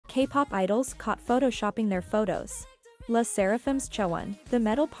K-pop idols caught photoshopping their photos. La Seraphim's Chowan, the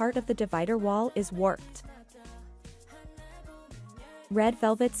metal part of the divider wall is warped. Red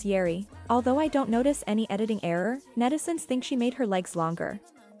Velvet's Yeri, although I don't notice any editing error, netizens think she made her legs longer.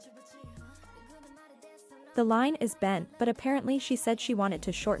 The line is bent, but apparently she said she wanted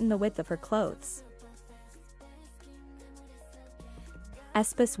to shorten the width of her clothes.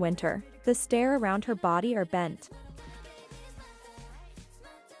 aespa's Winter, the stair around her body are bent.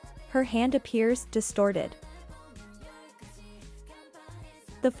 Her hand appears distorted.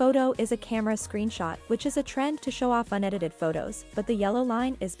 The photo is a camera screenshot, which is a trend to show off unedited photos, but the yellow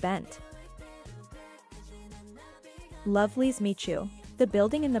line is bent. Lovely's Michu, the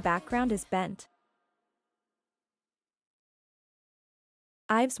building in the background is bent.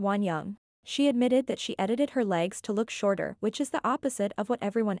 IVE's Wonyoung. She admitted that she edited her legs to look shorter, which is the opposite of what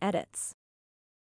everyone edits.